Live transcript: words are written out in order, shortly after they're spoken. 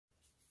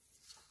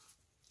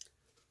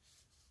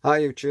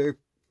Hi YouTube,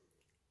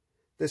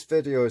 this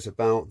video is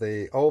about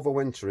the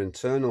overwinter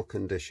internal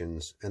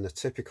conditions in a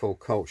typical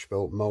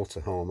coach-built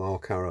motorhome or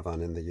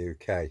caravan in the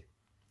UK.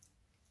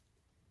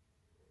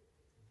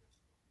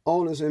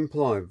 Owners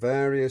employ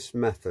various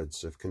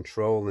methods of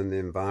controlling the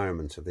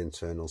environment of the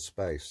internal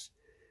space,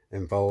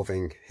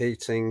 involving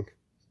heating,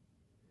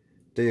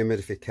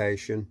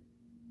 dehumidification,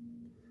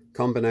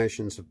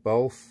 combinations of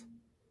both,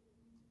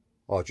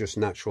 or just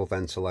natural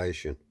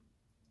ventilation.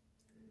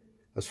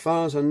 As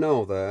far as I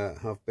know, there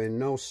have been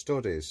no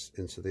studies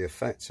into the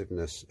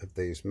effectiveness of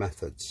these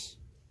methods.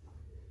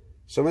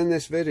 So in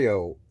this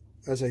video,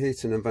 as a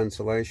heating and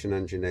ventilation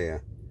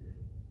engineer,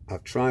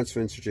 I've tried to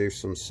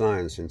introduce some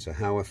science into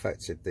how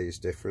effective these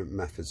different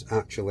methods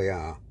actually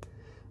are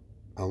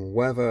and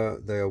whether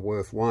they are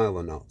worthwhile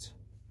or not.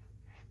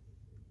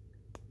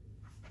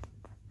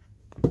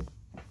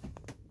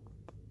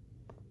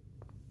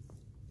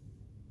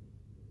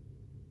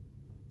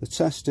 The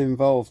test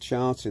involved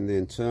charting the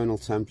internal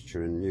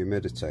temperature and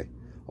humidity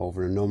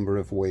over a number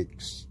of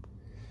weeks,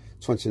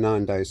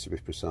 29 days to be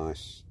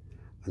precise,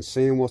 and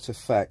seeing what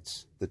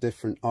effect the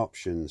different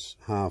options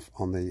have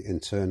on the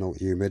internal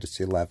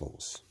humidity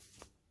levels.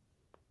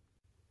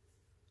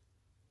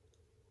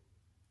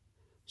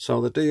 So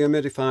the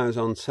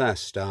dehumidifiers on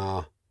test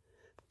are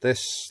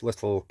this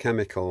little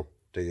chemical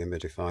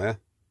dehumidifier,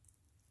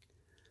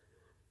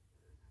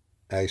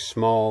 a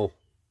small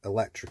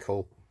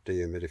electrical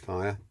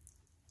dehumidifier,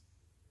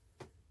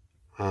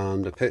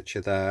 and a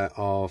picture there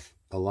of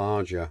a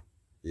larger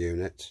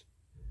unit,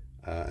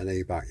 an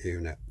EBAC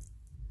unit.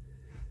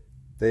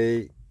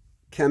 The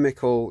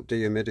chemical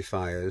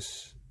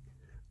dehumidifiers,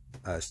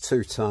 there's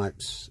two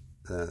types.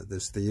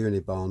 There's the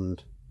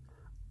Unibond,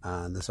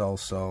 and there's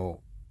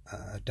also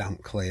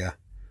damp clear,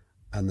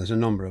 and there's a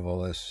number of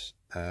others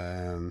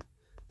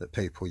that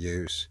people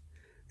use,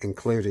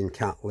 including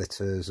cat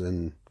litters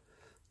and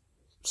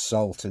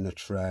salt in a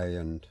tray.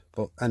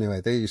 But anyway,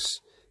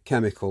 these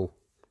chemical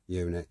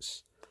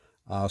units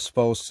are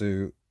supposed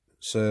to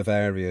serve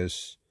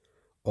areas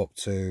up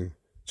to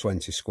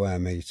 20 square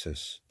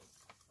meters.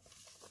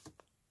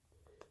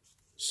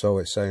 So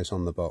it says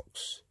on the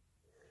box.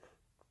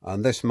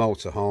 And this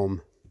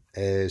motorhome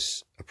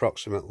is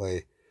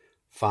approximately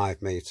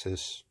 5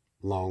 meters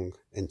long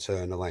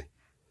internally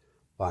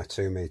by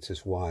 2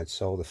 meters wide.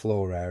 So the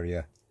floor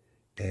area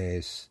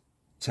is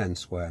 10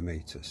 square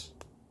meters.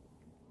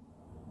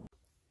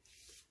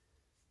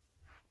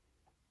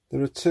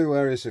 There are two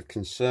areas of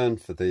concern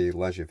for the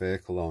leisure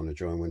vehicle owner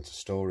during winter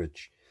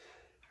storage.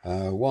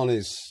 One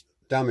is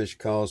damage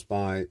caused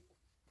by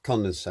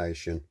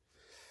condensation,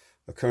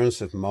 occurrence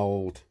of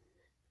mould,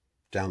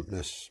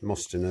 dampness,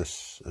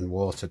 mustiness and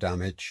water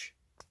damage.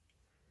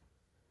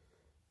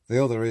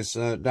 The other is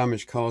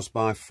damage caused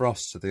by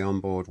frost to the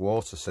onboard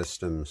water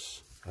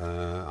systems,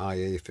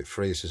 i.e. if it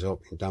freezes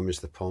up, it can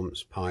damage the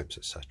pumps, pipes,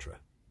 etc.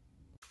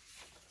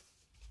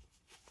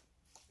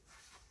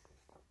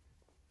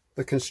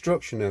 The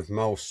construction of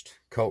most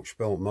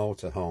coach-built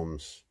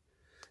motorhomes,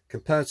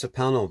 compared to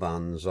panel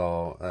vans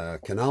or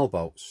canal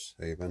boats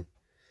even,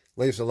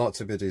 leaves a lot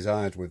to be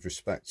desired with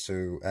respect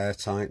to air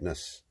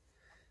tightness.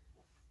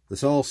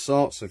 There's all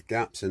sorts of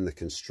gaps in the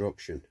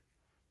construction.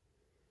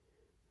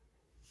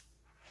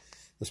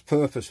 There's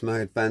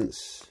purpose-made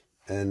vents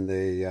in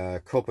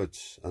the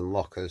cupboards and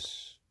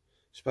lockers,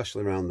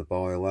 especially around the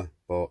boiler,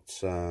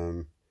 but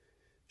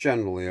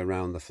generally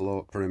around the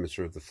floor,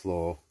 perimeter of the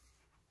floor.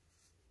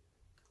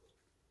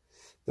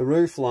 The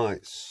roof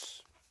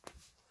lights,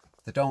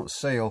 they don't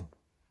seal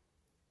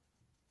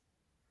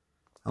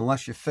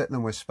unless you fit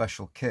them with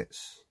special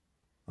kits.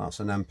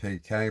 That's an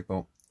MPK,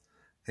 but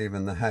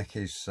even the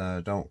Heckies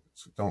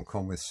don't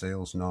come with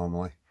seals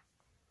normally.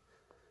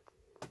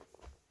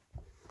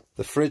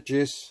 The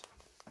fridges,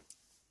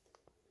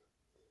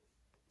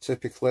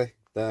 typically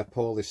they're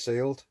poorly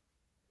sealed.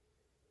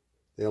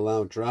 They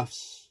allow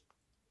drafts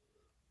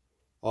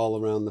all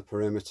around the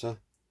perimeter.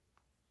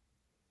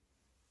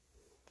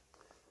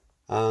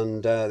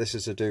 And this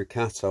is a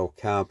Ducato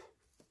cab,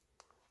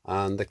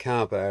 and the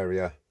cab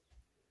area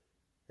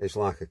is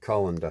like a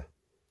colander.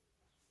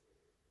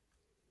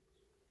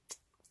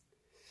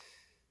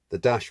 The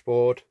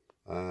dashboard,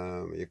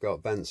 you've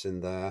got vents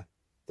in there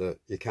that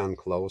you can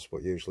close,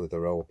 but usually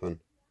they're open.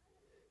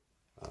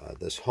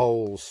 There's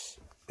holes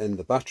in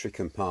the battery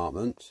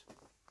compartment,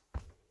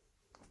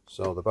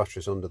 so the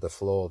battery's under the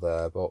floor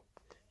there, but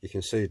you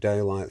can see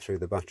daylight through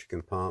the battery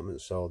compartment,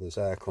 so there's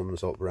air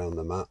comes up around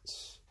the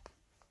mats.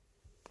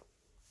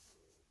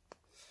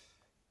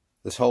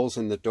 There's holes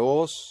in the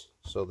doors,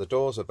 so the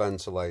doors are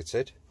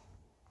ventilated,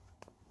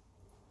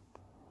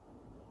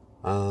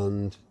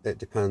 and it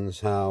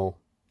depends how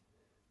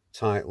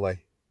tightly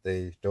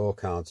the door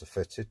cards are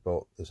fitted,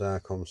 but there's air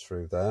comes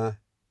through there.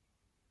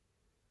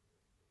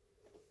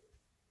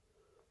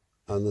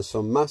 And there's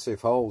some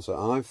massive holes that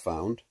I've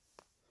found,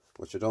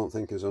 which I don't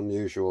think is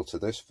unusual to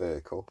this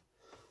vehicle,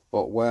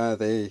 but where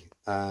the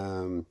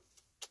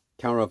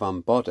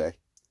caravan body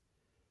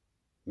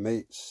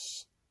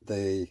meets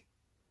the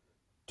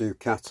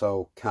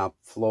Ducato cab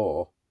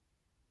floor,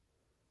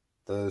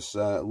 there's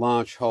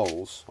large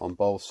holes on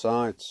both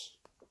sides.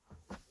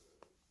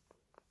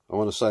 I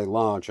want to say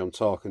large, I'm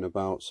talking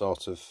about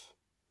sort of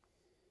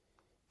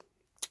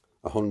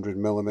 100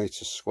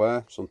 millimeters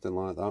square, something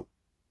like that.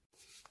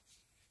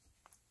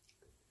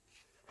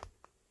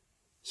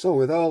 So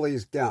with all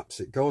these gaps,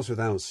 it goes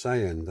without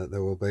saying that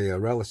there will be a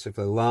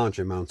relatively large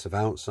amount of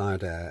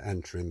outside air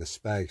entering the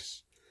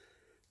space.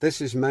 This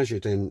is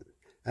measured in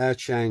air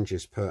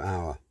changes per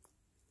hour.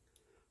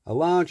 A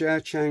large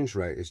air change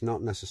rate is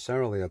not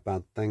necessarily a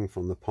bad thing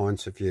from the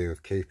point of view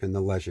of keeping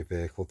the leisure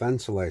vehicle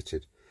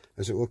ventilated,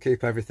 as it will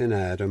keep everything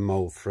aired and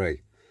mould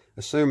free,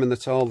 assuming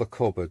that all the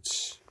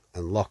cupboards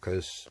and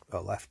lockers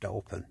are left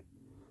open.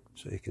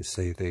 So you can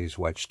see these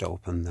wedged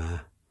open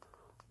there.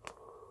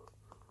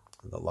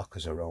 The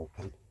lockers are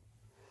open.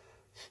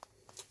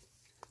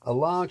 A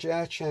large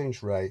air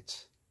change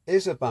rate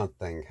is a bad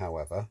thing,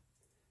 however,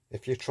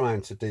 if you're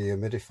trying to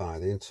dehumidify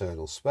the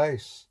internal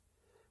space,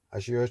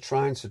 as you are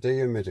trying to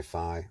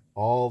dehumidify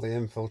all the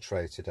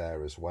infiltrated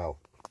air as well.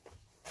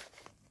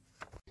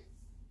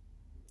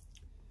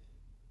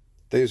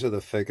 These are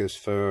the figures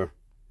for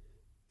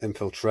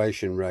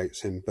infiltration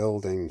rates in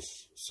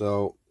buildings.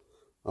 So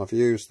I've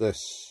used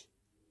this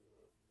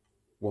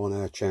 1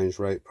 air change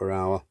rate per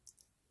hour,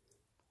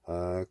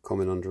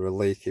 coming under a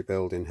leaky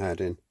building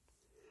heading,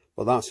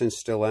 but that's in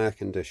still air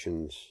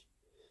conditions.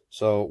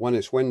 So when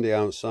it's windy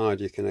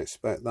outside, you can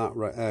expect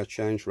that air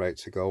change rate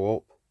to go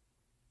up.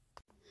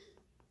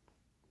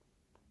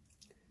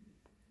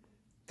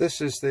 This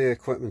is the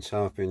equipment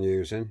I've been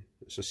using.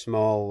 It's a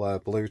small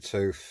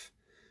Bluetooth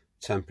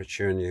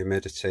temperature and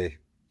humidity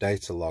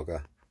data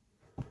logger.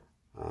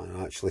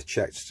 I actually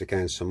checked it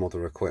against some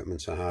other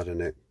equipment I had,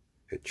 and it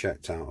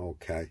checked out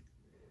okay.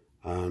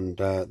 And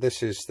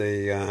this is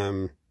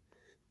the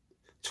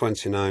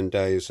 29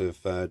 days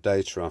of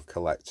data I've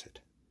collected.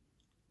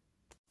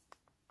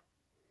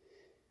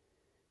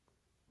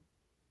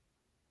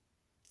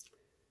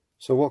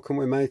 So what can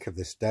we make of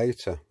this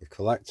data we've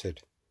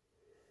collected?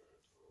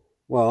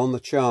 Well, on the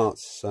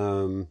charts,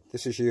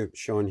 this is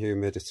showing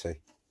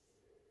humidity.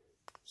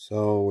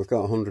 So we've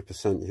got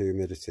 100%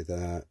 humidity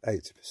there,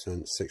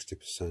 80%,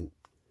 60%.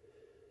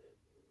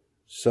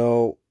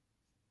 So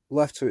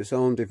left to its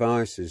own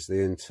devices,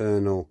 the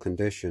internal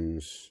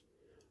conditions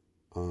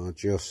are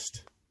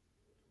just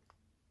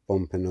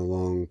bumping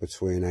along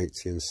between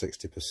 80 and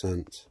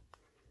 60%.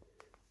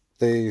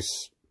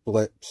 These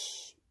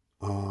blips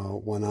are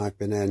when I've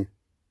been in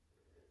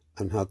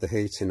and had the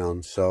heating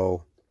on,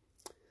 so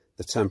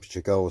the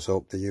temperature goes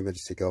up, the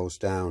humidity goes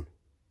down.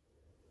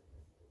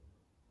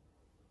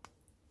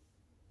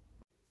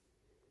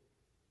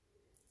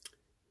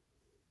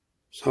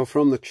 So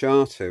from the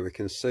chart here we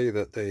can see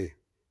that the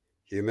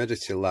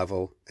humidity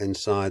level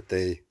inside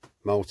the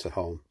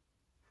motorhome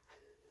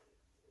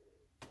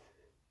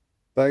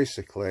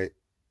basically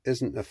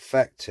isn't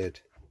affected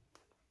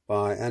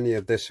by any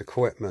of this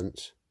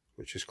equipment,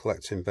 which is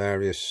collecting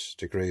various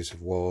degrees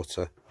of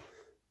water.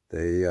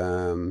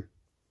 The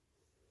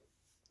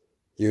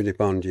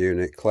Unibond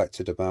unit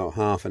collected about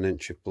 ½ an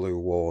inch of blue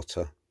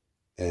water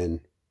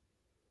in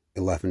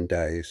 11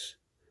 days.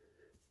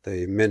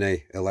 The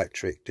mini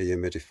electric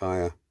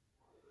dehumidifier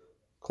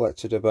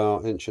collected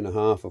about 1.5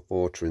 inches of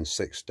water in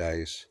 6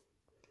 days.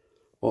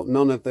 But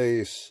none of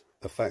these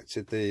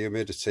affected the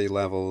humidity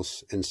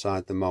levels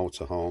inside the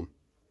motorhome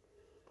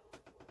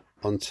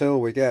until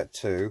we get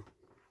to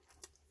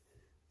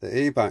the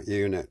EBAC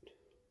unit,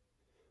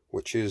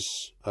 which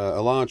is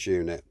a large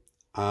unit,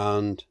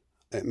 and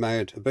it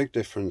made a big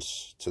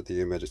difference to the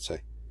humidity.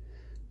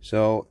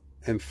 So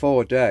in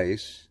 4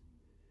 days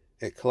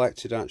it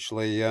collected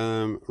actually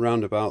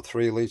around about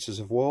 3 litres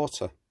of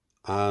water,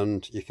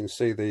 and you can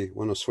see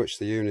when I switch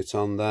the unit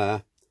on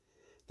there,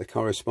 the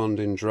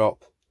corresponding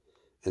drop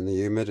in the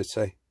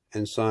humidity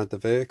inside the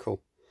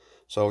vehicle.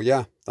 So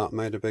yeah, that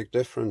made a big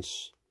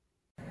difference.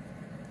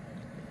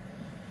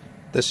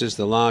 This is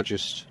the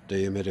largest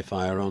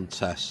dehumidifier on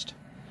test,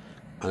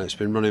 and it's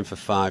been running for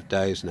 5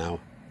 days now,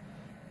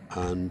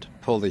 and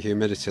pulled the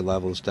humidity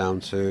levels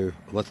down to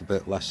a little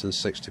bit less than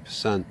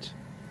 60%.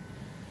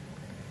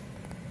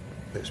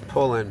 It's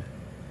pulling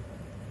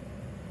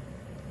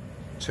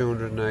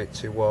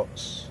 280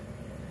 watts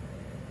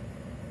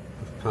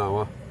of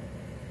power,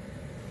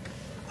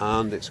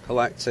 and it's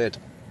collected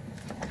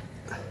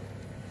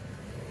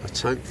a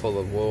tank full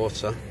of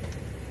water.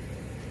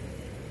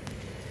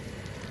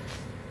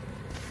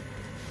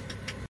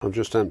 I'm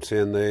just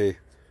emptying the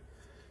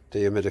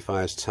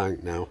dehumidifier's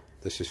tank now.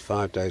 This is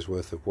 5 days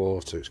worth of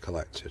water it's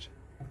collected.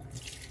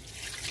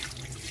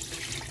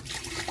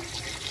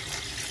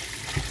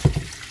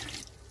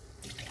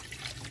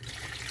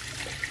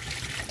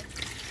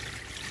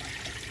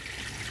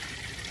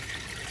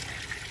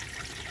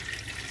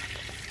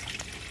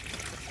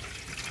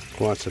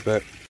 Quite a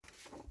bit.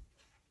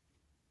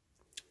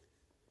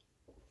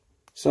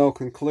 So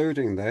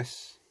concluding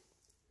this,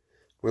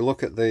 we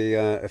look at the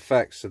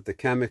effects of the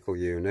chemical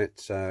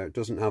unit. It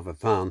doesn't have a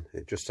fan,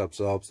 it just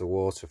absorbs the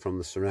water from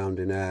the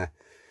surrounding air,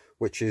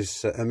 which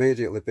is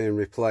immediately being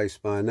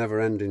replaced by a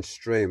never-ending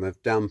stream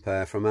of damp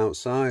air from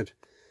outside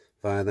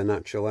via the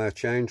natural air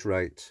change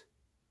rate.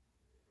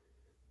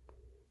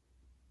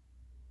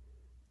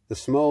 The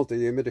small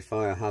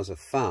dehumidifier has a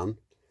fan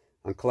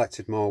and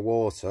collected more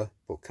water,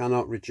 but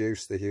cannot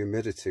reduce the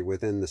humidity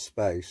within the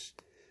space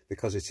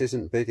because it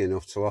isn't big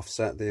enough to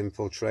offset the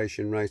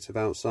infiltration rate of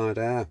outside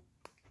air.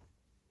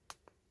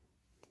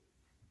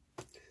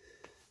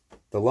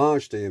 The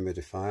large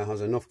dehumidifier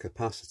has enough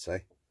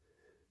capacity.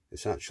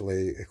 It's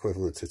actually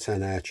equivalent to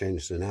 10 air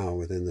changes an hour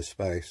within the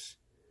space.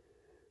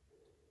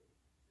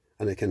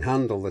 And it can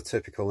handle the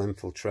typical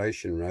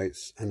infiltration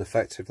rates and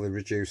effectively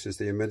reduces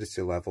the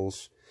humidity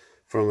levels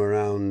from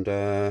around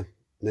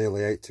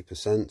nearly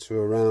 80% to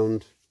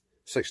around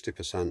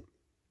 60%.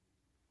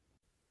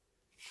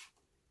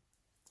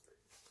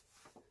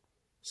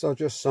 So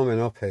just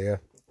summing up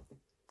here,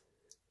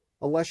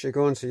 unless you're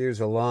going to use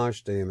a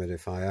large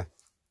dehumidifier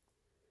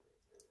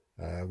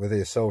with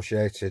the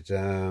associated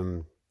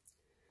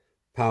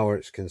power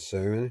it's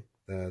consuming,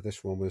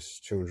 this one was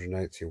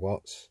 280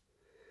 watts,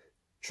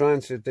 trying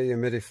to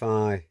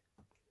dehumidify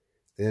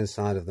the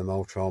inside of the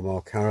motorhome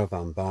or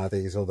caravan by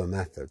these other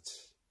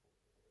methods,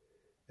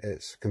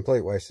 it's a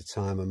complete waste of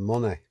time and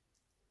money.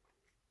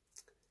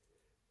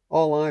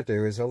 All I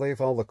do is I leave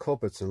all the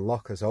cupboards and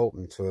lockers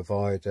open to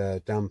avoid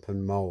damp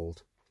and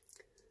mould.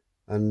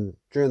 And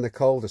during the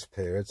coldest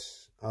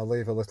periods, I'll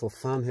leave a little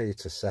fan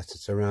heater set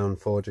at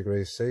around 4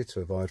 degrees C to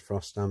avoid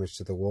frost damage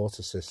to the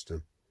water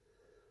system.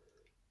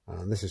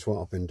 And this is what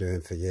I've been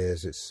doing for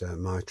years. It's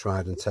my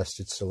tried and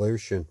tested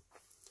solution.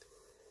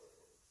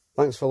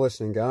 Thanks for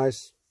listening,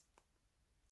 guys.